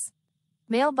Ritz.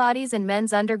 Male bodies and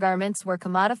men's undergarments were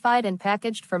commodified and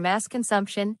packaged for mass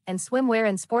consumption, and swimwear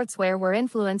and sportswear were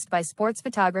influenced by sports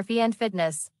photography and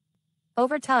fitness.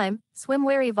 Over time,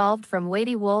 swimwear evolved from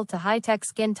weighty wool to high-tech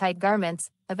skin-tight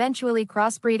garments, eventually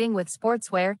crossbreeding with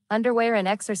sportswear, underwear and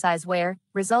exercise wear,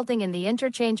 resulting in the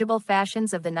interchangeable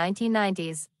fashions of the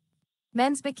 1990s.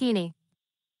 Men's bikini.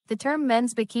 The term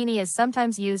men's bikini is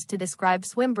sometimes used to describe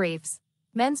swim briefs.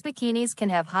 Men's bikinis can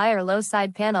have high or low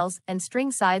side panels and string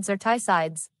sides or tie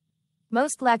sides.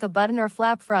 Most lack a button or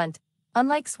flap front.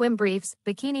 Unlike swim briefs,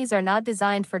 bikinis are not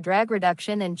designed for drag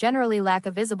reduction and generally lack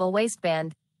a visible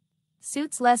waistband.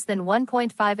 Suits less than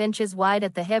 1.5 inches wide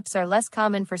at the hips are less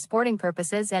common for sporting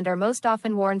purposes and are most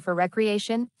often worn for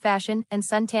recreation, fashion, and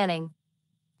sun tanning.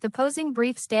 The posing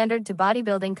brief standard to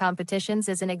bodybuilding competitions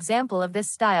is an example of this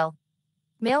style.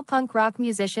 Male punk rock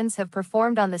musicians have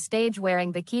performed on the stage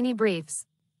wearing bikini briefs.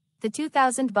 The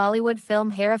 2000 Bollywood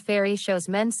film Hera Fairy shows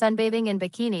men sunbathing in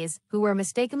bikinis, who were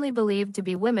mistakenly believed to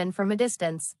be women from a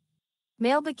distance.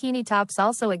 Male bikini tops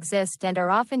also exist and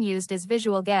are often used as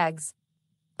visual gags.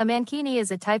 A mankini is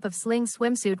a type of sling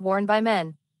swimsuit worn by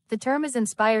men. The term is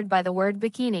inspired by the word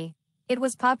bikini. It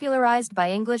was popularized by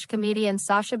English comedian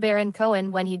Sacha Baron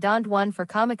Cohen when he donned one for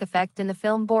comic effect in the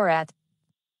film Borat.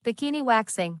 Bikini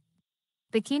waxing.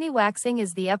 Bikini waxing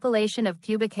is the epilation of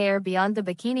pubic hair beyond the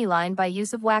bikini line by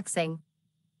use of waxing.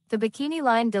 The bikini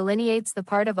line delineates the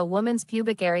part of a woman's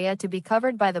pubic area to be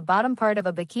covered by the bottom part of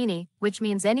a bikini, which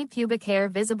means any pubic hair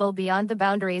visible beyond the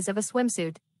boundaries of a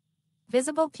swimsuit.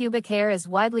 Visible pubic hair is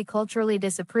widely culturally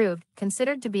disapproved,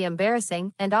 considered to be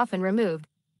embarrassing, and often removed.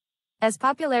 As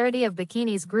popularity of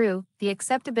bikinis grew, the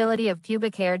acceptability of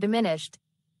pubic hair diminished.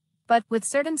 But, with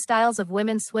certain styles of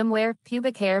women's swimwear,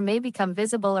 pubic hair may become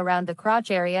visible around the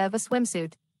crotch area of a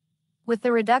swimsuit. With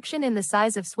the reduction in the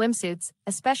size of swimsuits,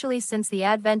 especially since the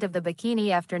advent of the bikini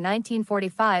after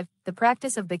 1945, the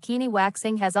practice of bikini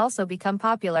waxing has also become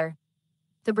popular.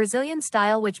 The Brazilian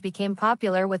style, which became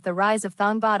popular with the rise of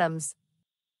thong bottoms.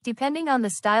 Depending on the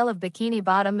style of bikini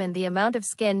bottom and the amount of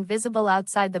skin visible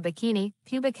outside the bikini,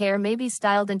 pubic hair may be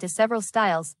styled into several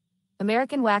styles.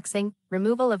 American waxing,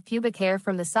 removal of pubic hair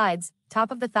from the sides, top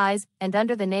of the thighs, and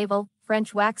under the navel;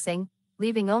 French waxing,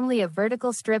 leaving only a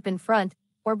vertical strip in front;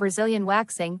 or Brazilian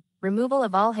waxing, removal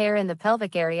of all hair in the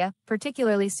pelvic area,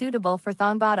 particularly suitable for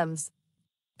thong bottoms.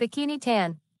 Bikini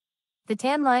tan. The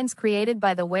tan lines created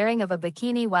by the wearing of a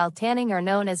bikini while tanning are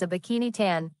known as a bikini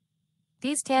tan.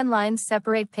 These tan lines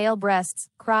separate pale breasts,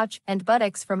 crotch, and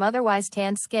buttocks from otherwise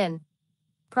tanned skin.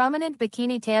 Prominent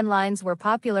bikini tan lines were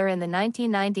popular in the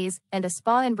 1990s, and a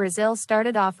spa in Brazil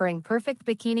started offering perfect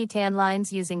bikini tan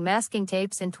lines using masking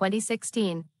tapes in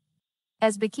 2016.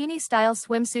 As bikini-style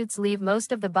swimsuits leave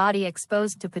most of the body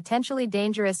exposed to potentially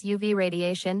dangerous UV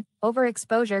radiation,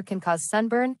 overexposure can cause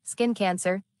sunburn, skin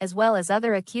cancer, as well as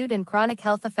other acute and chronic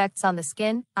health effects on the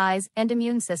skin, eyes, and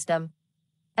immune system.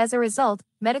 As a result,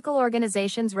 medical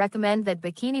organizations recommend that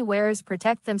bikini wearers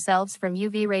protect themselves from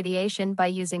UV radiation by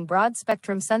using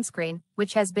broad-spectrum sunscreen,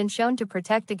 which has been shown to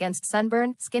protect against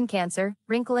sunburn, skin cancer,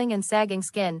 wrinkling and sagging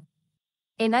skin.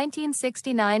 A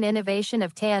 1969 innovation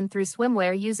of tan through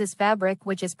swimwear uses fabric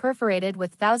which is perforated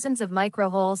with thousands of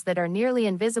micro-holes that are nearly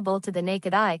invisible to the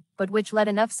naked eye, but which let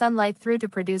enough sunlight through to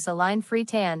produce a line-free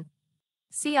tan.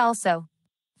 See also: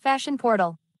 Fashion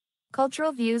portal.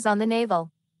 Cultural views on the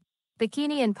navel.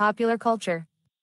 Bikini in popular culture.